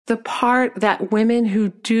the part that women who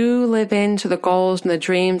do live into the goals and the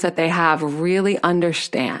dreams that they have really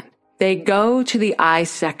understand. They go to the I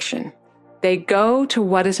section. They go to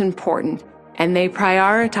what is important, and they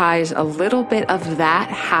prioritize a little bit of that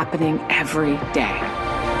happening every day.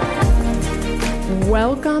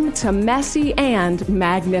 Welcome to Messy and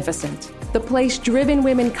Magnificent, the place driven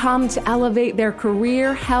women come to elevate their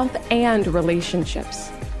career, health, and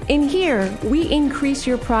relationships. In here, we increase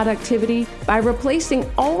your productivity by replacing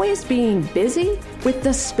always being busy with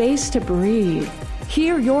the space to breathe.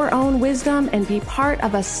 Hear your own wisdom and be part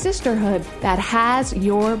of a sisterhood that has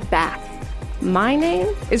your back. My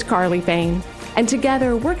name is Carly Fain, and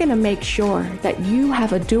together we're going to make sure that you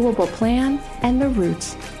have a doable plan and the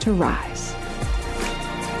roots to rise.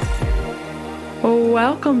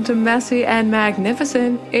 Welcome to Messy and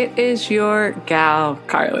Magnificent. It is your gal,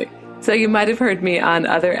 Carly. So you might have heard me on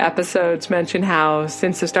other episodes mention how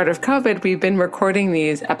since the start of COVID, we've been recording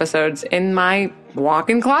these episodes in my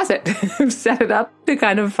walk-in closet. I've set it up to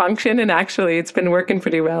kind of function, and actually it's been working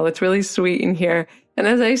pretty well. It's really sweet in here. And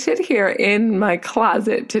as I sit here in my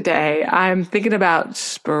closet today, I'm thinking about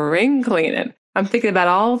spring cleaning. I'm thinking about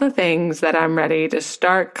all the things that I'm ready to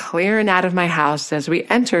start clearing out of my house as we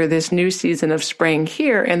enter this new season of spring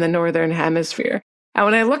here in the Northern Hemisphere. And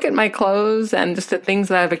when I look at my clothes and just the things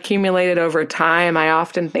that I've accumulated over time, I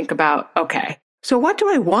often think about, okay, so what do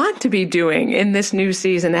I want to be doing in this new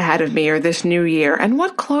season ahead of me or this new year? And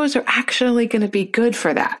what clothes are actually going to be good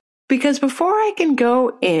for that? Because before I can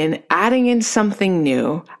go in adding in something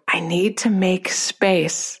new, I need to make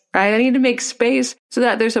space, right? I need to make space so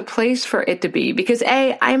that there's a place for it to be. Because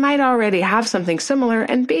A, I might already have something similar,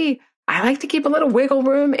 and B, I like to keep a little wiggle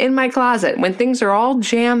room in my closet. When things are all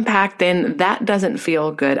jam-packed in, that doesn't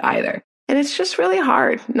feel good either. And it's just really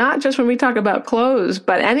hard, not just when we talk about clothes,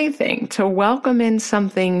 but anything, to welcome in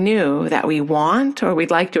something new that we want or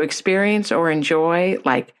we'd like to experience or enjoy,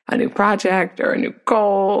 like a new project or a new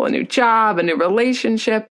goal, a new job, a new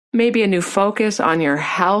relationship, maybe a new focus on your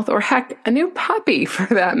health, or heck, a new puppy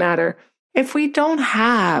for that matter. If we don't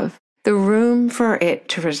have the room for it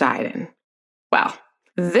to reside in, well,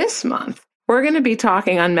 this month, we're going to be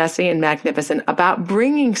talking on Messy and Magnificent about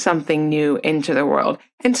bringing something new into the world,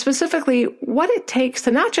 and specifically what it takes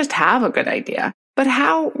to not just have a good idea, but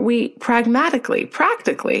how we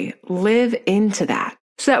practically live into that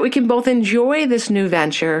so that we can both enjoy this new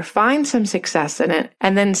venture, find some success in it,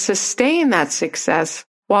 and then sustain that success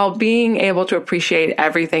while being able to appreciate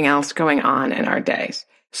everything else going on in our days.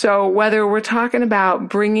 So whether we're talking about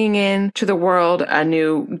bringing in to the world a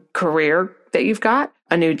new career that you've got,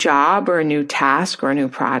 a new job or a new task or a new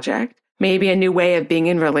project, maybe a new way of being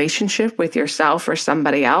in relationship with yourself or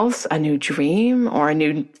somebody else, a new dream or a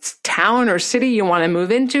new town or city you want to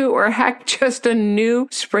move into, or heck, just a new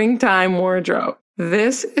springtime wardrobe.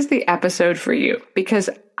 This is the episode for you because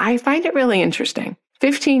I find it really interesting,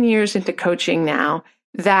 15 years into coaching now,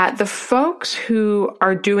 that the folks who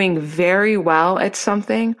are doing very well at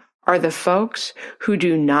something are the folks who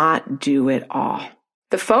do not do it all.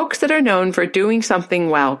 The folks that are known for doing something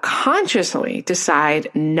well consciously decide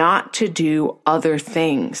not to do other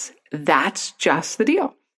things. That's just the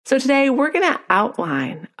deal. So today we're going to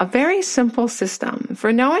outline a very simple system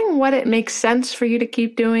for knowing what it makes sense for you to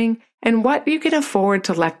keep doing and what you can afford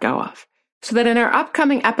to let go of. So that in our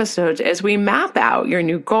upcoming episodes, as we map out your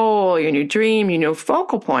new goal, your new dream, your new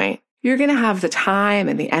focal point, you're going to have the time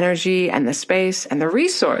and the energy and the space and the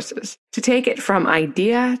resources to take it from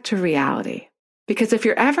idea to reality. Because if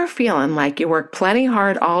you're ever feeling like you work plenty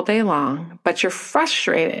hard all day long, but you're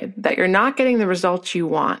frustrated that you're not getting the results you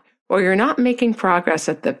want, or you're not making progress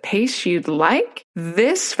at the pace you'd like,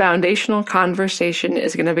 this foundational conversation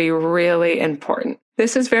is going to be really important.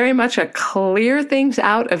 This is very much a clear things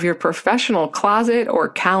out of your professional closet or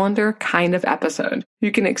calendar kind of episode.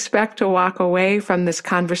 You can expect to walk away from this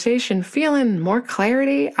conversation feeling more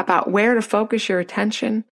clarity about where to focus your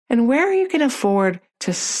attention and where you can afford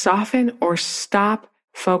to soften or stop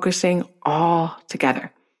focusing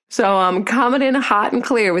altogether. So I'm coming in hot and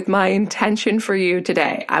clear with my intention for you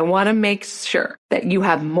today. I want to make sure that you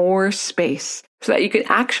have more space so that you can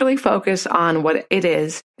actually focus on what it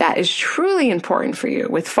is that is truly important for you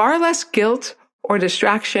with far less guilt or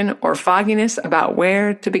distraction or fogginess about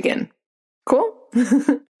where to begin. Cool?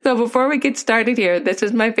 So before we get started here, this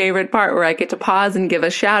is my favorite part where I get to pause and give a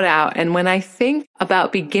shout out. And when I think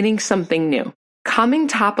about beginning something new, coming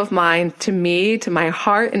top of mind to me, to my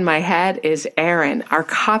heart and my head is Erin, our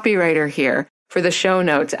copywriter here for the show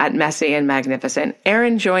notes at Messy and Magnificent.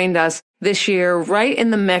 Erin joined us this year, right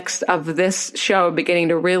in the mix of this show beginning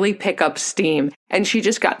to really pick up steam. And she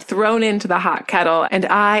just got thrown into the hot kettle. And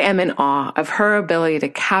I am in awe of her ability to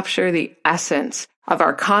capture the essence of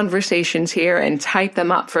our conversations here and type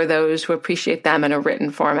them up for those who appreciate them in a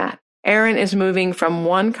written format. Erin is moving from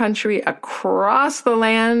one country across the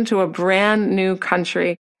land to a brand new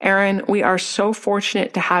country. Erin, we are so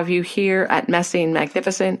fortunate to have you here at Messy and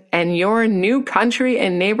Magnificent, and your new country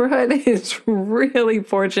and neighborhood is really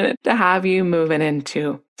fortunate to have you moving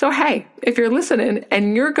into. So hey, if you're listening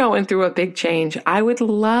and you're going through a big change, I would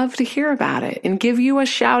love to hear about it and give you a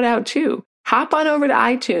shout out too. Hop on over to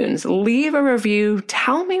iTunes, leave a review,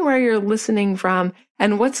 tell me where you're listening from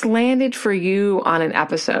and what's landed for you on an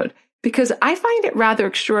episode, because I find it rather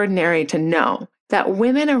extraordinary to know that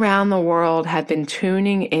women around the world have been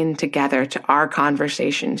tuning in together to our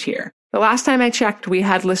conversations here. The last time I checked, we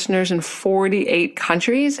had listeners in 48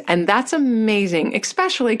 countries, and that's amazing,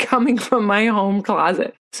 especially coming from my home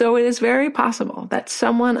closet. So it is very possible that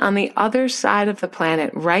someone on the other side of the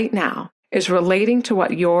planet right now is relating to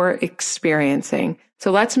what you're experiencing.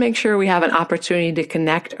 So let's make sure we have an opportunity to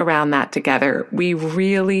connect around that together. We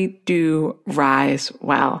really do rise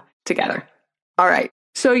well together. All right.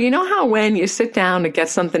 So you know how when you sit down to get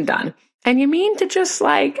something done and you mean to just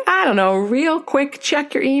real quick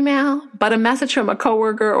check your email, but a message from a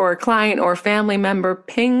coworker or a client or a family member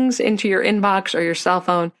pings into your inbox or your cell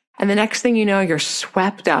phone. And the next thing you know, you're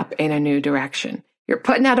swept up in a new direction. You're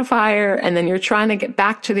putting out a fire and then you're trying to get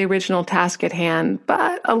back to the original task at hand,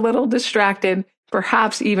 but a little distracted,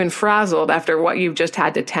 perhaps even frazzled after what you've just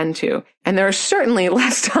had to tend to. And there's certainly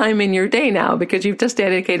less time in your day now because you've just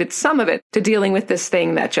dedicated some of it to dealing with this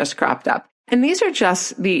thing that just cropped up. And these are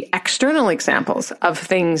just the external examples of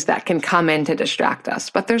things that can come in to distract us.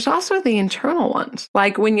 But there's also the internal ones.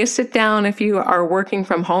 Like when you sit down, if you are working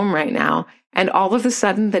from home right now, and all of a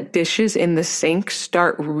sudden the dishes in the sink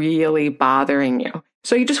start really bothering you.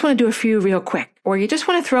 So you just want to do a few real quick, or you just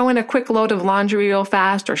want to throw in a quick load of laundry real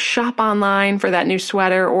fast, or shop online for that new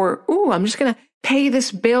sweater, or, I'm just going to pay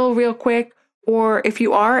this bill real quick. Or if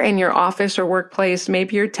you are in your office or workplace,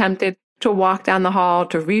 maybe you're tempted to walk down the hall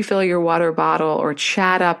to refill your water bottle or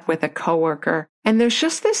chat up with a coworker. And there's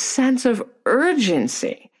just this sense of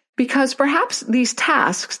urgency because perhaps these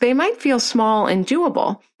tasks, they might feel small and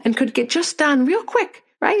doable and could get just done real quick.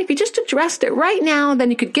 Right? If you just addressed it right now,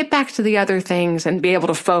 then you could get back to the other things and be able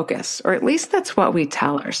to focus, or at least that's what we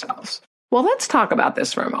tell ourselves. Well, let's talk about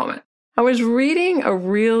this for a moment. I was reading a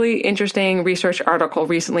really interesting research article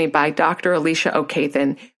recently by Dr. Alicia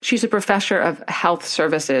O'Kathan. She's a professor of health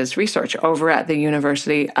services research over at the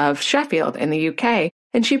University of Sheffield in the UK.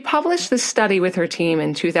 And she published this study with her team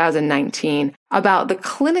in 2019 about the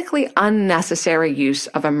clinically unnecessary use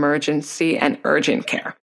of emergency and urgent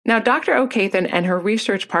care. Now, Dr. O'Kathan and her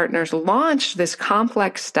research partners launched this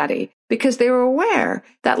complex study because they were aware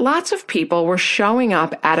that lots of people were showing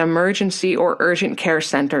up at emergency or urgent care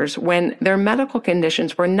centers when their medical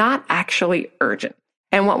conditions were not actually urgent.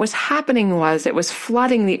 And what was happening was it was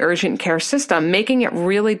flooding the urgent care system, making it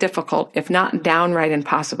really difficult, if not downright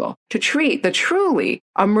impossible, to treat the truly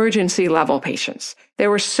emergency level patients. There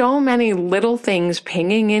were so many little things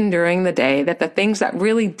pinging in during the day that the things that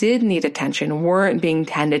really did need attention weren't being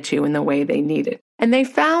tended to in the way they needed. And they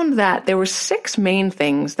found that there were 6 main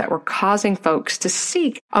things that were causing folks to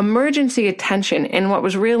seek emergency attention in what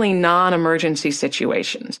was really non-emergency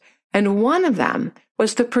situations. And one of them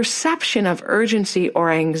was the perception of urgency or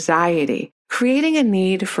anxiety, creating a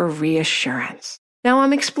need for reassurance. Now,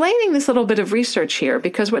 I'm explaining this little bit of research here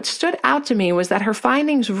because what stood out to me was that her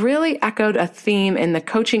findings really echoed a theme in the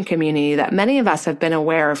coaching community that many of us have been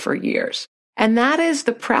aware of for years. And that is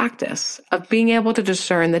the practice of being able to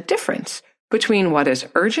discern the difference between what is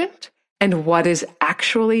urgent and what is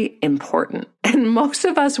actually important. And most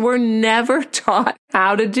of us were never taught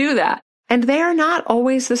how to do that. And they are not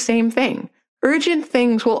always the same thing. Urgent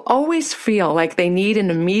things will always feel like they need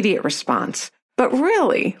an immediate response, but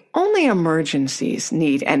really, only emergencies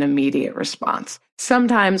need an immediate response.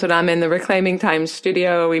 Sometimes when I'm in the Reclaiming Time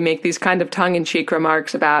studio, we make these kind of tongue-in-cheek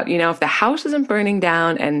remarks about, if the house isn't burning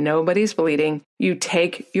down and nobody's bleeding, you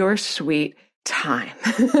take your sweet time.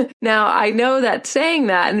 Now, I know that saying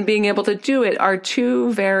that and being able to do it are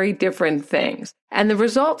 2 very different things. And the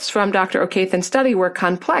results from Dr. O'Kathan's study were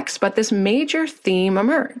complex, but this major theme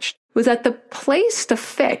emerged, was that the place to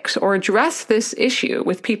fix or address this issue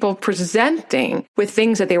with people presenting with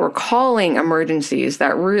things that they were calling emergencies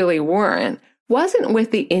that really weren't, wasn't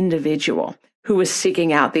with the individual who was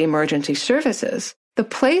seeking out the emergency services. The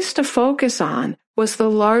place to focus on was the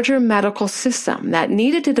larger medical system that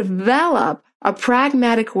needed to develop a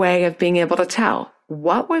pragmatic way of being able to tell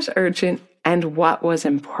what was urgent and what was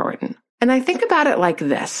important. And I think about it like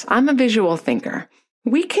this. I'm a visual thinker.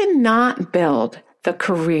 We cannot build the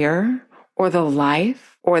career or the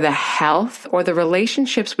life or the health or the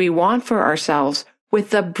relationships we want for ourselves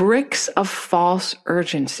with the bricks of false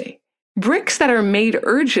urgency. Bricks that are made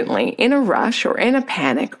urgently in a rush or in a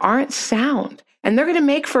panic aren't sound, and they're going to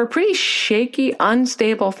make for a pretty shaky,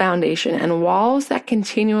 unstable foundation and walls that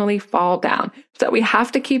continually fall down, so that we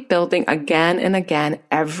have to keep building again and again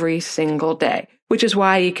every single day, which is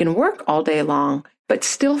why you can work all day long, but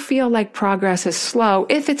still feel like progress is slow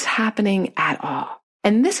if it's happening at all.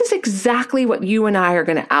 And this is exactly what you and I are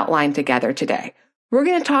going to outline together today. We're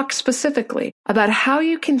going to talk specifically about how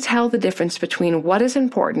you can tell the difference between what is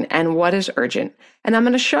important and what is urgent. And I'm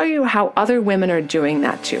going to show you how other women are doing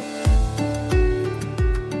that too.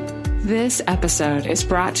 This episode is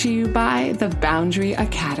brought to you by the Boundary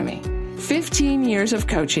Academy. 15 years of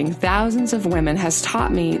coaching thousands of women has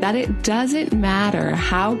taught me that it doesn't matter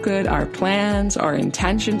how good our plans, our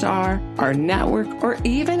intentions are, our network, or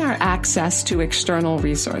even our access to external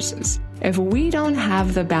resources. If we don't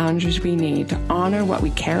have the boundaries we need to honor what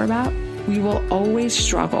we care about, we will always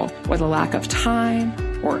struggle with a lack of time,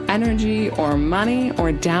 or energy, or money,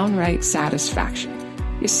 or downright satisfaction.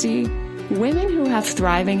 You see, women who have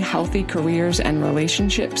thriving, healthy careers and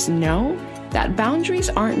relationships know that boundaries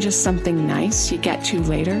aren't just something nice you get to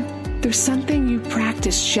later. There's something you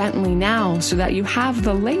practice gently now so that you have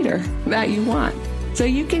the later that you want. So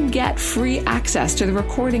you can get free access to the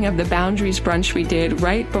recording of the Boundaries Brunch we did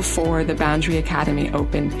right before the Boundary Academy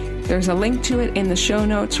opened. There's a link to it in the show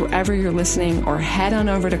notes wherever you're listening, or head on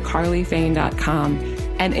over to carlyfane.com.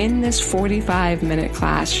 And in this 45-minute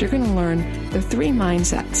class, you're going to learn the 3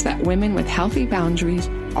 mindsets that women with healthy boundaries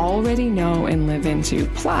already know and live into,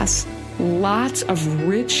 plus lots of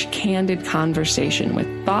rich, candid conversation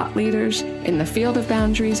with thought leaders in the field of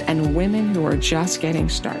boundaries and women who are just getting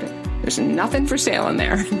started. There's nothing for sale in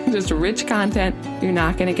there, just rich content you're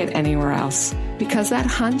not going to get anywhere else. Because that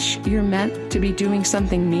hunch you're meant to be doing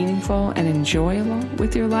something meaningful and enjoyable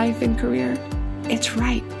with your life and career, it's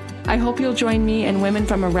right. I hope you'll join me and women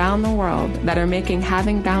from around the world that are making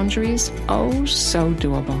having boundaries oh so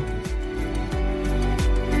doable.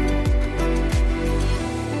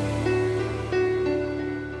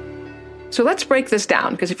 So let's break this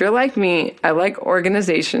down, because if you're like me, I like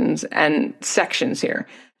organizations and sections here.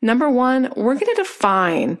 Number 1, we're going to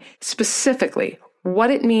define specifically what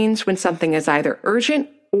it means when something is either urgent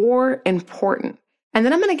or important. And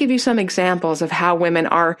then I'm going to give you some examples of how women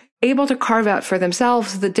are able to carve out for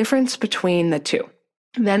themselves the difference between the two.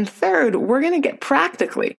 Then third, we're going to get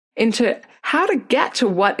practically into how to get to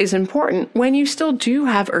what is important when you still do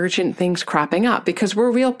have urgent things cropping up, because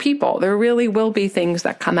we're real people. There really will be things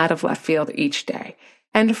that come out of left field each day.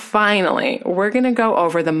 And finally, we're going to go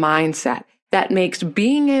over the mindset that makes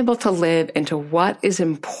being able to live into what is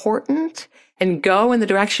important and go in the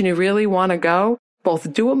direction you really want to go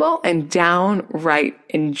both doable and downright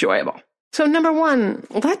enjoyable. So number 1,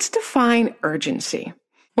 let's define urgency.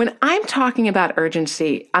 When I'm talking about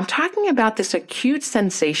urgency, I'm talking about this acute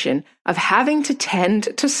sensation of having to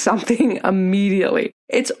tend to something immediately.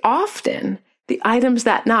 It's often the items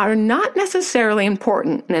that are not necessarily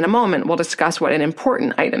important, and in a moment we'll discuss what an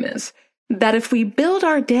important item is, that if we build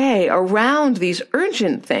our day around these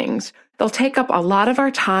urgent things, they'll take up a lot of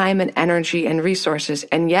our time and energy and resources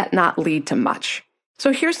and yet not lead to much.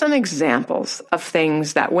 So here's some examples of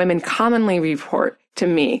things that women commonly report to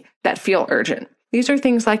me that feel urgent. These are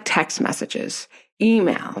things like text messages,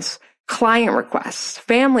 emails, client requests,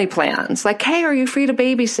 family plans, like, hey, are you free to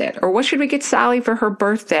babysit? Or what should we get Sally for her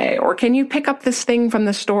birthday? Or can you pick up this thing from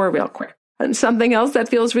the store real quick? And something else that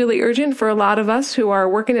feels really urgent for a lot of us who are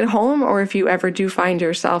working at home, or if you ever do find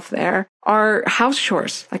yourself there, are house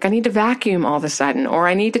chores. Like, I need to vacuum all of a sudden, or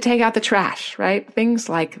I need to take out the trash, right? Things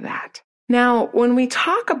like that. Now, when we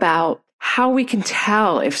talk about how we can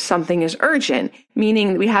tell if something is urgent,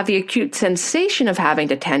 meaning we have the acute sensation of having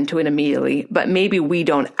to tend to it immediately, but maybe we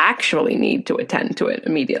don't actually need to attend to it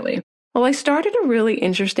immediately. Well, I started a really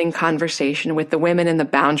interesting conversation with the women in the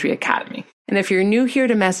Boundary Academy. And if you're new here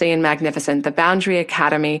to Messy and Magnificent, the Boundary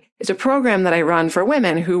Academy is a program that I run for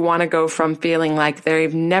women who want to go from feeling like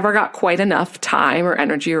they've never got quite enough time or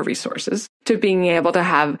energy or resources to being able to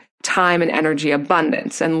have time and energy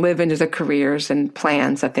abundance and live into the careers and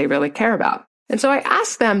plans that they really care about. And so I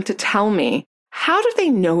asked them to tell me, how do they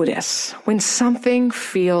notice when something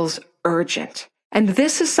feels urgent? And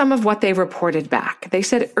this is some of what they reported back. They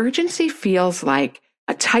said, urgency feels like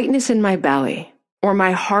a tightness in my belly or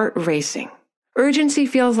my heart racing, Urgency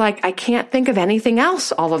feels like I can't think of anything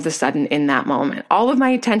else all of a sudden in that moment. All of my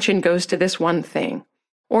attention goes to this one thing.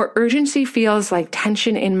 Or urgency feels like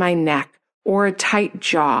tension in my neck or a tight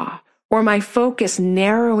jaw, or my focus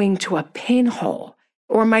narrowing to a pinhole,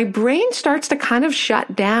 or my brain starts to kind of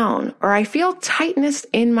shut down, or I feel tightness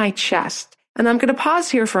in my chest. And I'm going to pause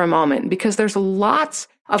here for a moment because there's lots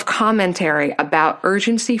of commentary about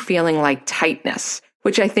urgency feeling like tightness,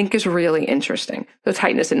 which I think is really interesting. So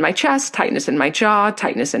tightness in my chest, tightness in my jaw,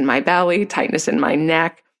 tightness in my belly, tightness in my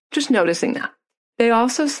neck, just noticing that. They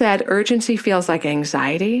also said urgency feels like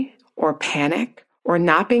anxiety or panic or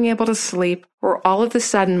not being able to sleep or all of a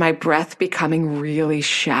sudden my breath becoming really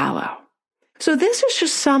shallow. So this is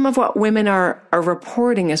just some of what women are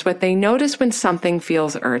reporting is what they notice when something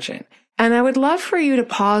feels urgent. And I would love for you to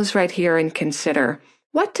pause right here and consider,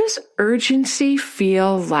 what does urgency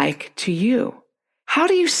feel like to you? How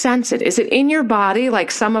do you sense it? Is it in your body,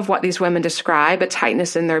 like some of what these women describe, a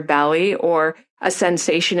tightness in their belly or a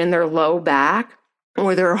sensation in their low back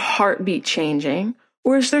or their heartbeat changing?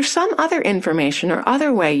 Or is there some other information or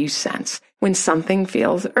other way you sense when something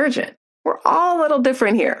feels urgent? We're all a little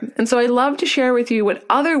different here. And so I love to share with you what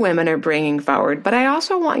other women are bringing forward, but I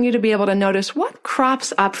also want you to be able to notice what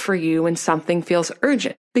crops up for you when something feels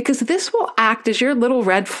urgent, because this will act as your little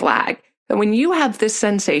red flag. And when you have this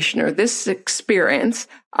sensation or this experience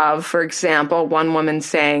of, for example, one woman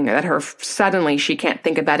saying that suddenly she can't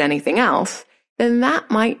think about anything else, then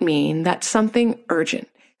that might mean that something urgent,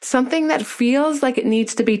 something that feels like it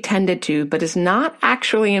needs to be tended to, but is not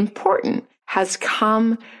actually important, has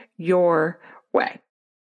come your way.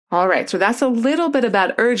 All right, so that's a little bit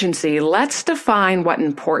about urgency. Let's define what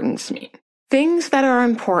importance means. Things that are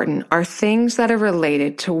important are things that are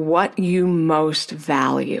related to what you most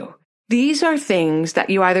value. These are things that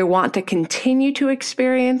you either want to continue to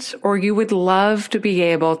experience or you would love to be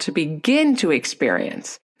able to begin to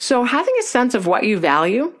experience. So having a sense of what you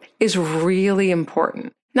value is really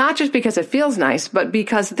important. Not just because it feels nice, but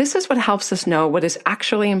because this is what helps us know what is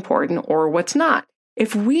actually important or what's not.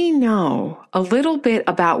 If we know a little bit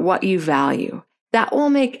about what you value, that will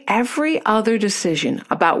make every other decision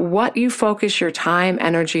about what you focus your time,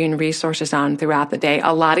 energy, and resources on throughout the day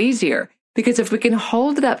a lot easier. Because if we can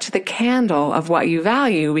hold it up to the candle of what you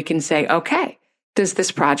value, we can say, okay, does this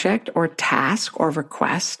project or task or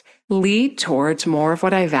request lead towards more of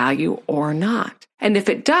what I value or not? And if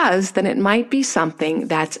it does, then it might be something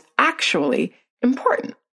that's actually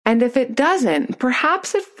important. And if it doesn't,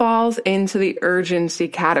 perhaps it falls into the urgency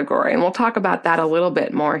category. And we'll talk about that a little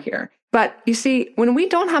bit more here. But you see, when we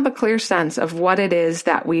don't have a clear sense of what it is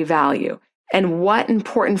that we value and what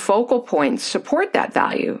important focal points support that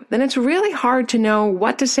value, then it's really hard to know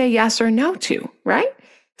what to say yes or no to, right?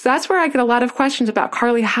 So that's where I get a lot of questions about,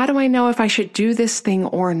 Carly, how do I know if I should do this thing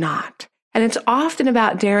or not? And it's often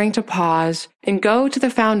about daring to pause and go to the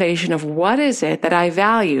foundation of what is it that I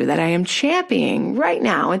value, that I am championing right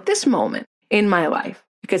now at this moment in my life.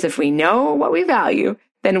 Because if we know what we value,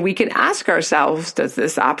 then we can ask ourselves, does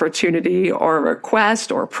this opportunity or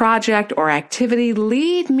request or project or activity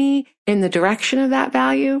lead me in the direction of that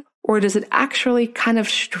value? Or does it actually kind of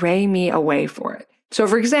stray me away for it? So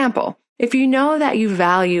for example, if you know that you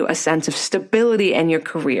value a sense of stability in your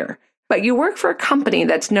career, but you work for a company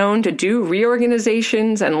that's known to do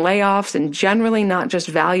reorganizations and layoffs and generally not just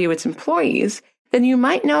value its employees, then you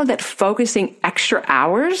might know that focusing extra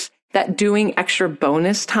hours, that doing extra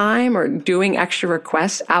bonus time or doing extra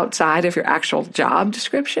requests outside of your actual job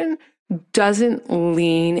description doesn't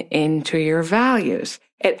lean into your values.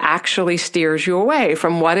 It actually steers you away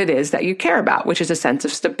from what it is that you care about, which is a sense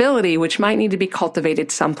of stability, which might need to be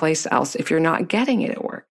cultivated someplace else if you're not getting it at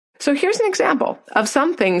work. So here's an example of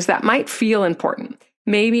some things that might feel important.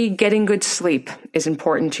 Maybe getting good sleep is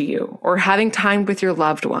important to you, or having time with your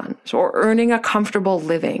loved ones, or earning a comfortable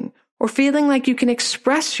living, or feeling like you can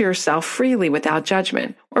express yourself freely without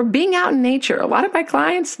judgment, or being out in nature. A lot of my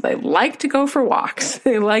clients, they like to go for walks.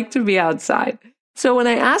 They like to be outside. So when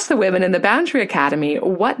I asked the women in the Boundary Academy,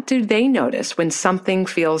 what do they notice when something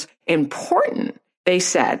feels important? They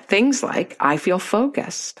said things like, I feel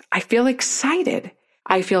focused. I feel excited.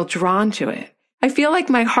 I feel drawn to it. I feel like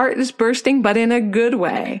my heart is bursting, but in a good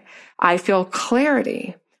way. I feel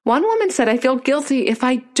clarity. One woman said, I feel guilty if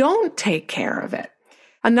I don't take care of it.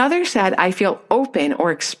 Another said, I feel open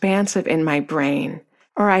or expansive in my brain,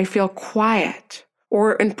 or I feel quiet,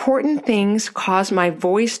 or important things cause my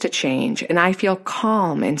voice to change and I feel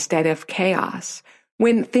calm instead of chaos.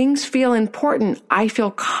 When things feel important, I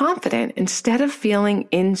feel confident instead of feeling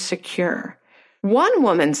insecure. One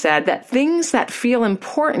woman said that things that feel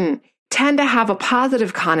important tend to have a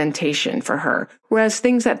positive connotation for her, whereas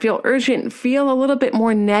things that feel urgent feel a little bit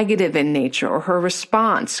more negative in nature, or her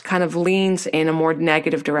response kind of leans in a more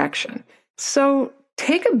negative direction. So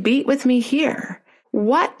take a beat with me here.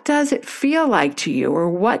 What does it feel like to you, or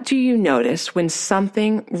what do you notice when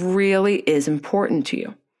something really is important to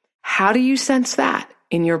you? How do you sense that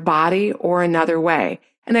in your body or another way?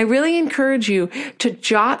 And I really encourage you to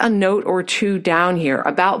jot a note or two down here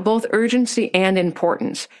about both urgency and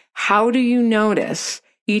importance. How do you notice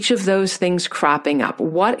each of those things cropping up?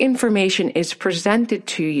 What information is presented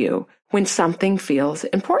to you when something feels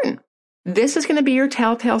important? This is going to be your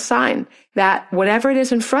telltale sign that whatever it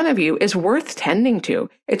is in front of you is worth tending to.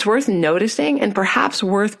 It's worth noticing and perhaps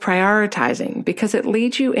worth prioritizing because it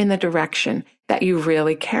leads you in the direction that you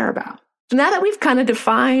really care about. So now that we've kind of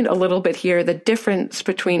defined a little bit here the difference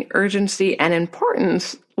between urgency and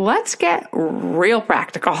importance, let's get real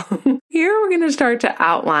practical. Here we're going to start to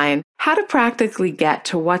outline how to practically get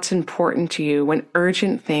to what's important to you when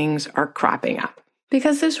urgent things are cropping up.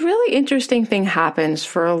 Because this really interesting thing happens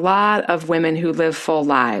for a lot of women who live full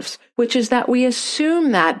lives, which is that we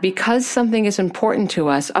assume that because something is important to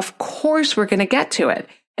us, of course we're going to get to it.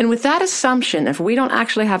 And with that assumption, if we don't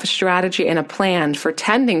actually have a strategy and a plan for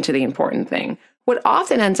tending to the important thing, what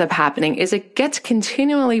often ends up happening is it gets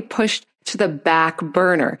continually pushed to the back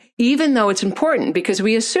burner, even though it's important, because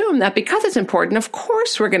we assume that because it's important, of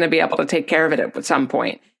course we're going to be able to take care of it at some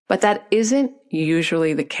point. But that isn't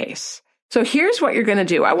usually the case. So here's what you're going to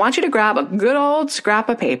do. I want you to grab a good old scrap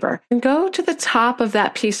of paper and go to the top of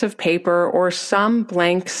that piece of paper or some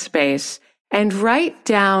blank space and write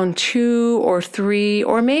down 2 or 3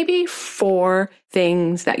 or maybe 4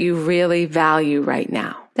 things that you really value right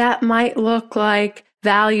now. That might look like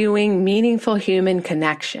valuing meaningful human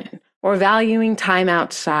connection, or valuing time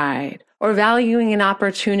outside, or valuing an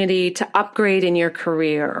opportunity to upgrade in your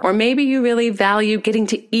career. Or maybe you really value getting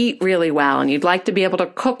to eat really well and you'd like to be able to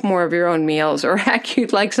cook more of your own meals, or heck,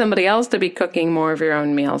 you'd like somebody else to be cooking more of your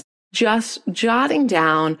own meals. Just jotting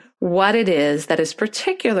down what it is that is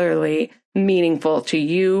particularly meaningful to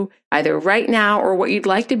you, either right now or what you'd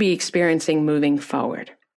like to be experiencing moving forward.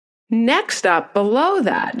 Next up, below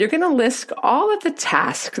that, you're going to list all of the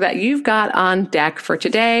tasks that you've got on deck for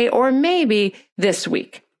today or maybe this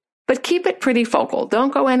week. But keep it pretty focal.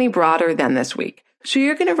 Don't go any broader than this week. So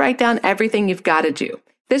you're going to write down everything you've got to do.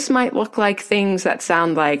 This might look like things that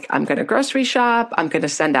sound like, I'm going to grocery shop, I'm going to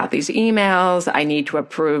send out these emails, I need to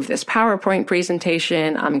approve this PowerPoint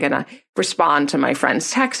presentation, I'm going to respond to my friend's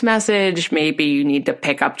text message, maybe you need to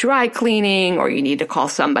pick up dry cleaning, or you need to call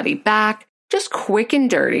somebody back. Just quick and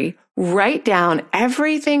dirty, write down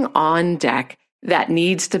everything on deck that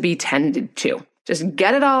needs to be tended to. Just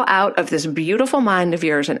get it all out of this beautiful mind of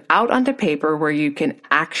yours and out onto paper where you can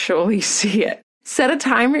actually see it. Set a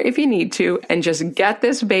timer if you need to, and just get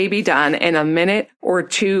this baby done in a minute or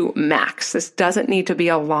 2 max. This doesn't need to be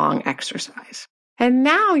a long exercise. And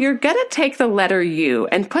now you're going to take the letter U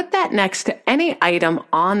and put that next to any item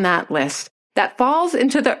on that list that falls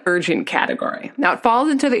into the urgent category. Now, it falls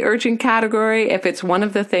into the urgent category if it's one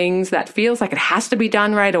of the things that feels like it has to be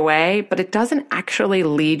done right away, but it doesn't actually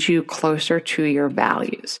lead you closer to your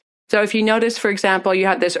values. So if you notice, for example, you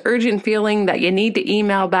have this urgent feeling that you need to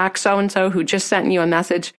email back so-and-so who just sent you a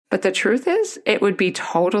message, but the truth is it would be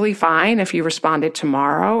totally fine if you responded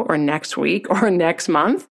tomorrow or next week or next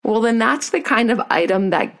month, well, then that's the kind of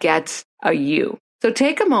item that gets a U. So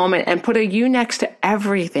take a moment and put a U next to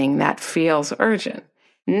everything that feels urgent.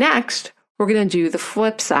 Next, we're going to do the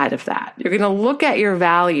flip side of that. You're going to look at your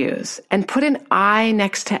values and put an I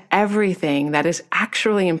next to everything that is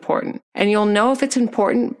actually important. And you'll know if it's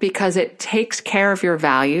important because it takes care of your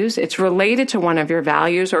values, it's related to one of your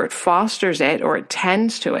values, or it fosters it, or it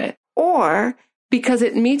tends to it, or because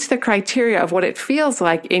it meets the criteria of what it feels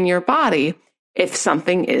like in your body if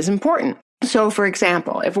something is important. So, for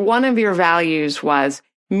example, if one of your values was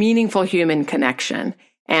meaningful human connection,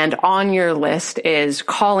 and on your list is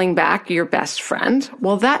calling back your best friend,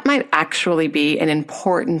 well, that might actually be an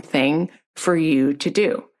important thing for you to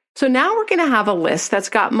do. So now we're going to have a list that's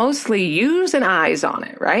got mostly U's and I's on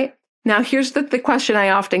it, right? Now, here's the question I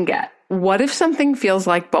often get. What if something feels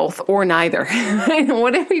like both or neither?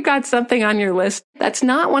 What if you've got something on your list that's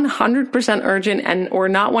not 100% urgent and or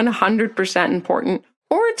not 100% important,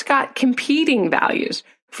 or it's got competing values?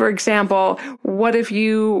 For example, what if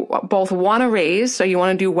you both want a raise, so you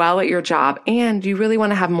want to do well at your job, and you really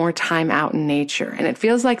want to have more time out in nature? And it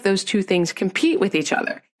feels like those two things compete with each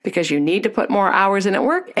other because you need to put more hours in at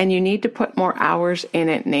work and you need to put more hours in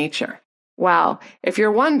at nature. Well, if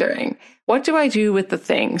you're wondering, what do I do with the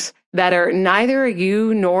things that are neither a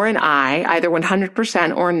you nor an I, either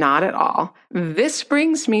 100% or not at all? This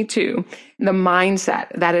brings me to the mindset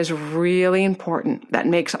that is really important, that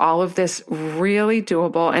makes all of this really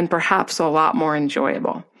doable and perhaps a lot more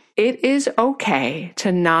enjoyable. It is okay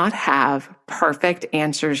to not have perfect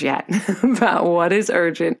answers yet about what is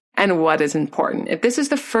urgent and what is important. If this is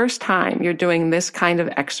the first time you're doing this kind of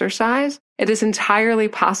exercise, it is entirely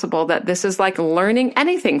possible that this is like learning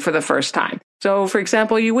anything for the first time. So, for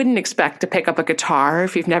example, you wouldn't expect to pick up a guitar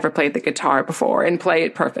if you've never played the guitar before and play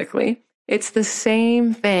it perfectly. It's the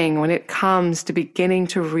same thing when it comes to beginning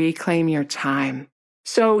to reclaim your time.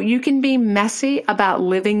 So you can be messy about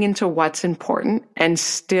living into what's important and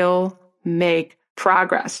still make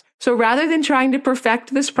progress. So rather than trying to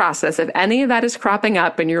perfect this process, if any of that is cropping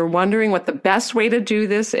up and you're wondering what the best way to do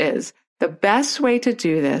this is, the best way to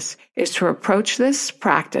do this is to approach this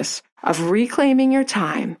practice of reclaiming your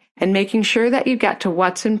time and making sure that you get to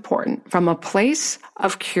what's important from a place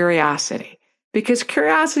of curiosity. Because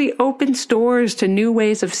curiosity opens doors to new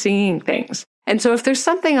ways of seeing things. And so if there's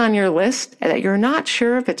something on your list that you're not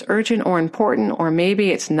sure if it's urgent or important, or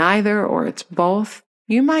maybe it's neither or it's both,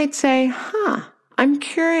 you might say, I'm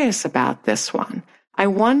curious about this one. I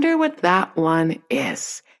wonder what that one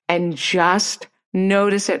is. And just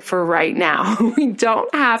notice it for right now. We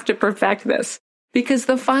don't have to perfect this, because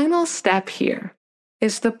the final step here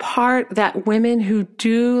is the part that women who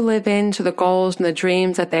do live into the goals and the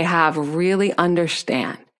dreams that they have really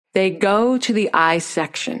understand. They go to the I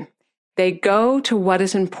section. They go to what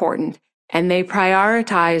is important, and they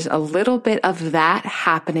prioritize a little bit of that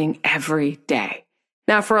happening every day.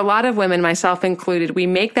 Now, for a lot of women, myself included, we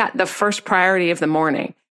make that the first priority of the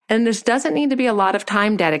morning. And this doesn't need to be a lot of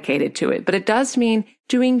time dedicated to it, but it does mean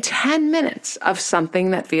doing 10 minutes of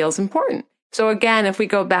something that feels important. So again, if we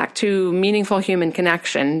go back to meaningful human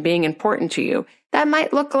connection being important to you, that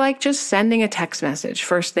might look like just sending a text message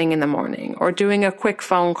first thing in the morning, or doing a quick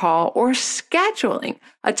phone call, or scheduling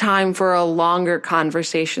a time for a longer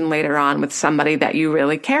conversation later on with somebody that you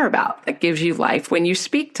really care about, that gives you life when you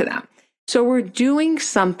speak to them. So we're doing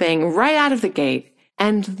something right out of the gate,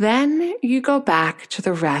 and then you go back to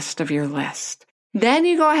the rest of your list. Then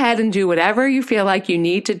you go ahead and do whatever you feel like you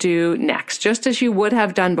need to do next, just as you would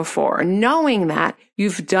have done before, knowing that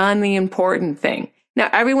you've done the important thing. Now,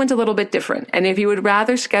 everyone's a little bit different. And if you would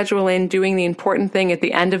rather schedule in doing the important thing at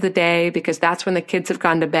the end of the day because that's when the kids have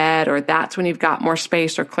gone to bed, or that's when you've got more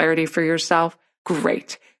space or clarity for yourself,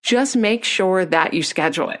 great. Just make sure that you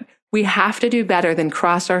schedule it. We have to do better than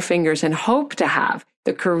cross our fingers and hope to have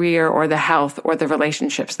the career or the health or the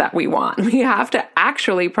relationships that we want. We have to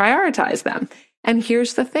actually prioritize them. And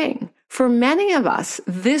here's the thing. For many of us,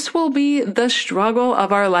 this will be the struggle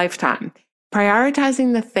of our lifetime.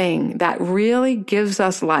 Prioritizing the thing that really gives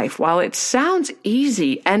us life. While it sounds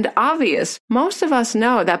easy and obvious, most of us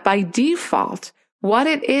know that by default, what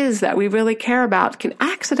it is that we really care about can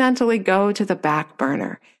accidentally go to the back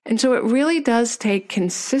burner. And so it really does take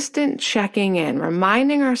consistent checking in,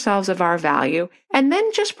 reminding ourselves of our value, and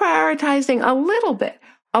then just prioritizing a little bit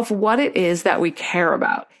of what it is that we care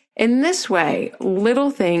about. In this way,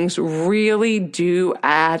 little things really do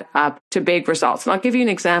add up to big results. And I'll give you an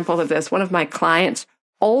example of this. One of my clients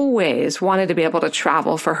always wanted to be able to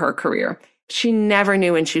travel for her career. She never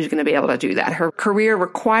knew when she was going to be able to do that. Her career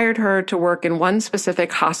required her to work in one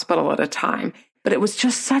specific hospital at a time. But it was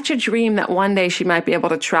just such a dream that one day she might be able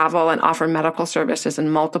to travel and offer medical services in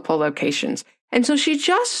multiple locations. And so she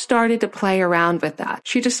just started to play around with that.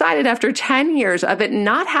 She decided after 10 years of it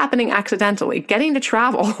not happening accidentally, getting to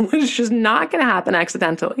travel was just not going to happen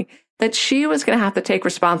accidentally, that she was going to have to take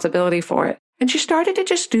responsibility for it. And she started to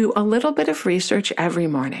just do a little bit of research every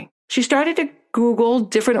morning. She started to Google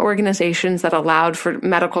different organizations that allowed for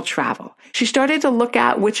medical travel. She started to look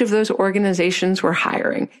at which of those organizations were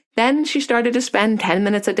hiring. Then she started to spend 10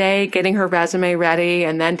 minutes a day getting her resume ready,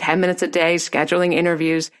 and then 10 minutes a day scheduling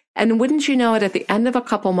interviews. And wouldn't you know it, at the end of a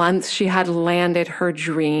couple months, she had landed her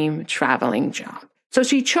dream traveling job. So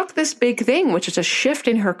she took this big thing, which is a shift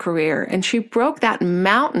in her career, and she broke that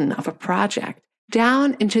mountain of a project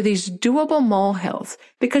down into these doable molehills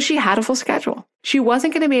because she had a full schedule. She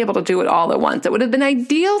wasn't going to be able to do it all at once. It would have been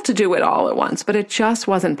ideal to do it all at once, but it just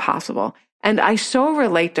wasn't possible. And I so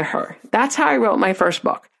relate to her. That's how I wrote my first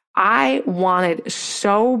book. I wanted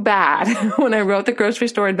so bad when I wrote the Grocery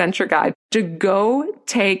Store Adventure Guide to go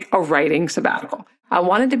take a writing sabbatical. I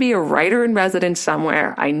wanted to be a writer in residence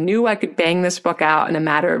somewhere. I knew I could bang this book out in a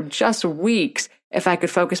matter of just weeks if I could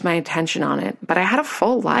focus my attention on it. But I had a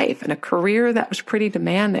full life and a career that was pretty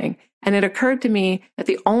demanding. And it occurred to me that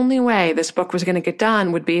the only way this book was going to get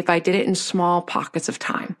done would be if I did it in small pockets of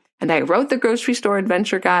time. And I wrote the Grocery Store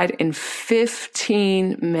Adventure Guide in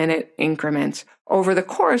 15-minute increments over the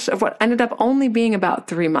course of what ended up only being about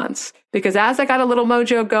 3 months. Because as I got a little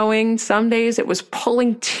mojo going, some days it was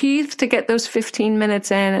pulling teeth to get those 15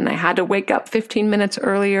 minutes in, and I had to wake up 15 minutes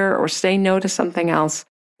earlier or say no to something else.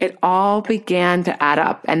 It all began to add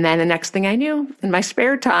up. And then the next thing I knew, in my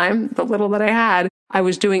spare time, the little that I had, I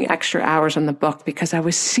was doing extra hours on the book because I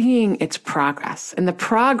was seeing its progress. And the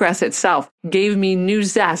progress itself gave me new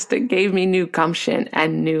zest. It gave me new gumption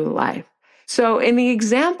and new life. So in the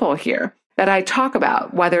example here that I talk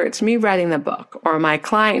about, whether it's me writing the book or my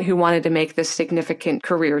client who wanted to make this significant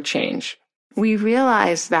career change, we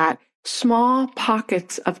realized that small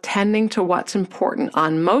pockets of tending to what's important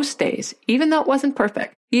on most days, even though it wasn't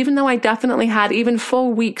perfect, even though I definitely had even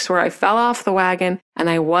full weeks where I fell off the wagon and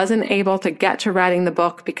I wasn't able to get to writing the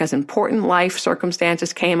book because important life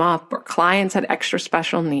circumstances came up or clients had extra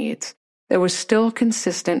special needs, there was still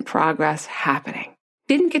consistent progress happening.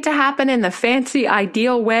 Didn't get to happen in the fancy,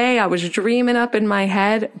 ideal way I was dreaming up in my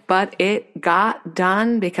head, but it got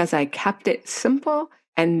done because I kept it simple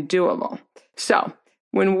and doable. So,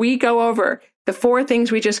 when we go over the 4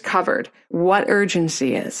 things we just covered, what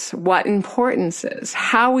urgency is, what importance is,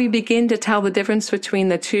 how we begin to tell the difference between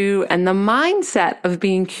the two, and the mindset of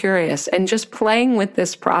being curious and just playing with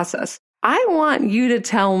this process, I want you to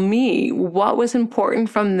tell me what was important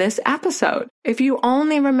from this episode. If you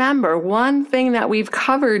only remember one thing that we've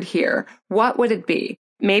covered here, what would it be?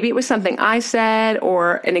 Maybe it was something I said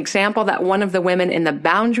or an example that one of the women in the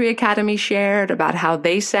Boundary Academy shared about how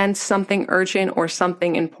they sense something urgent or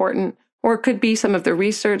something important. Or it could be some of the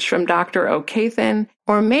research from Dr. O'Kathan.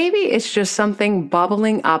 Or maybe it's just something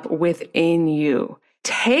bubbling up within you.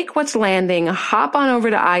 Take what's landing, hop on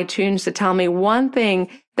over to iTunes to tell me one thing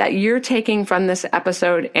that you're taking from this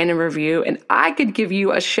episode in a review, and I could give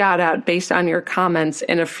you a shout out based on your comments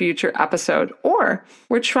in a future episode. Or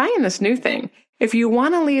we're trying this new thing. If you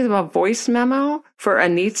want to leave a voice memo for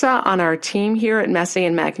Anitza on our team here at Messy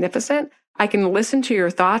and Magnificent, I can listen to your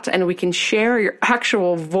thoughts and we can share your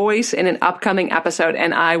actual voice in an upcoming episode,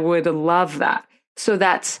 and I would love that. So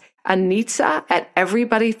that's Anitza at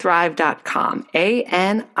everybodythrive.com,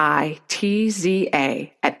 ANITZA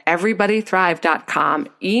at everybodythrive.com.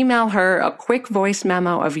 Email her a quick voice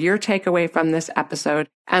memo of your takeaway from this episode,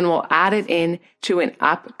 and we'll add it in to an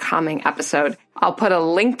upcoming episode. I'll put a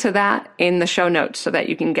link to that in the show notes so that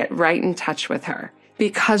you can get right in touch with her.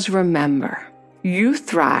 Because remember, you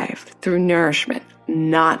thrive through nourishment,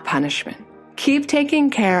 not punishment. Keep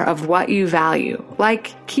taking care of what you value,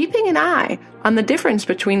 like keeping an eye on the difference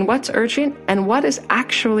between what's urgent and what is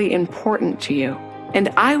actually important to you. And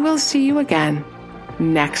I will see you again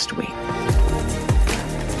next week.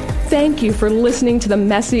 Thank you for listening to the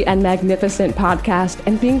Messy and Magnificent podcast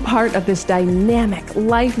and being part of this dynamic,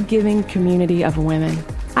 life-giving community of women.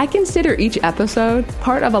 I consider each episode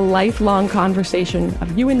part of a lifelong conversation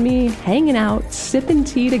of you and me hanging out, sipping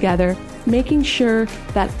tea together, making sure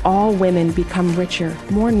that all women become richer,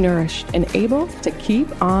 more nourished, and able to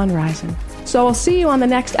keep on rising. So I'll see you on the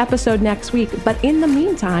next episode next week. But in the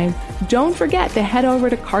meantime, don't forget to head over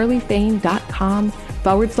to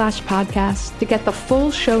carlyfane.com/podcast to get the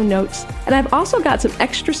full show notes. And I've also got some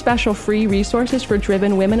extra special free resources for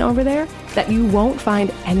driven women over there that you won't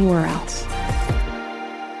find anywhere else.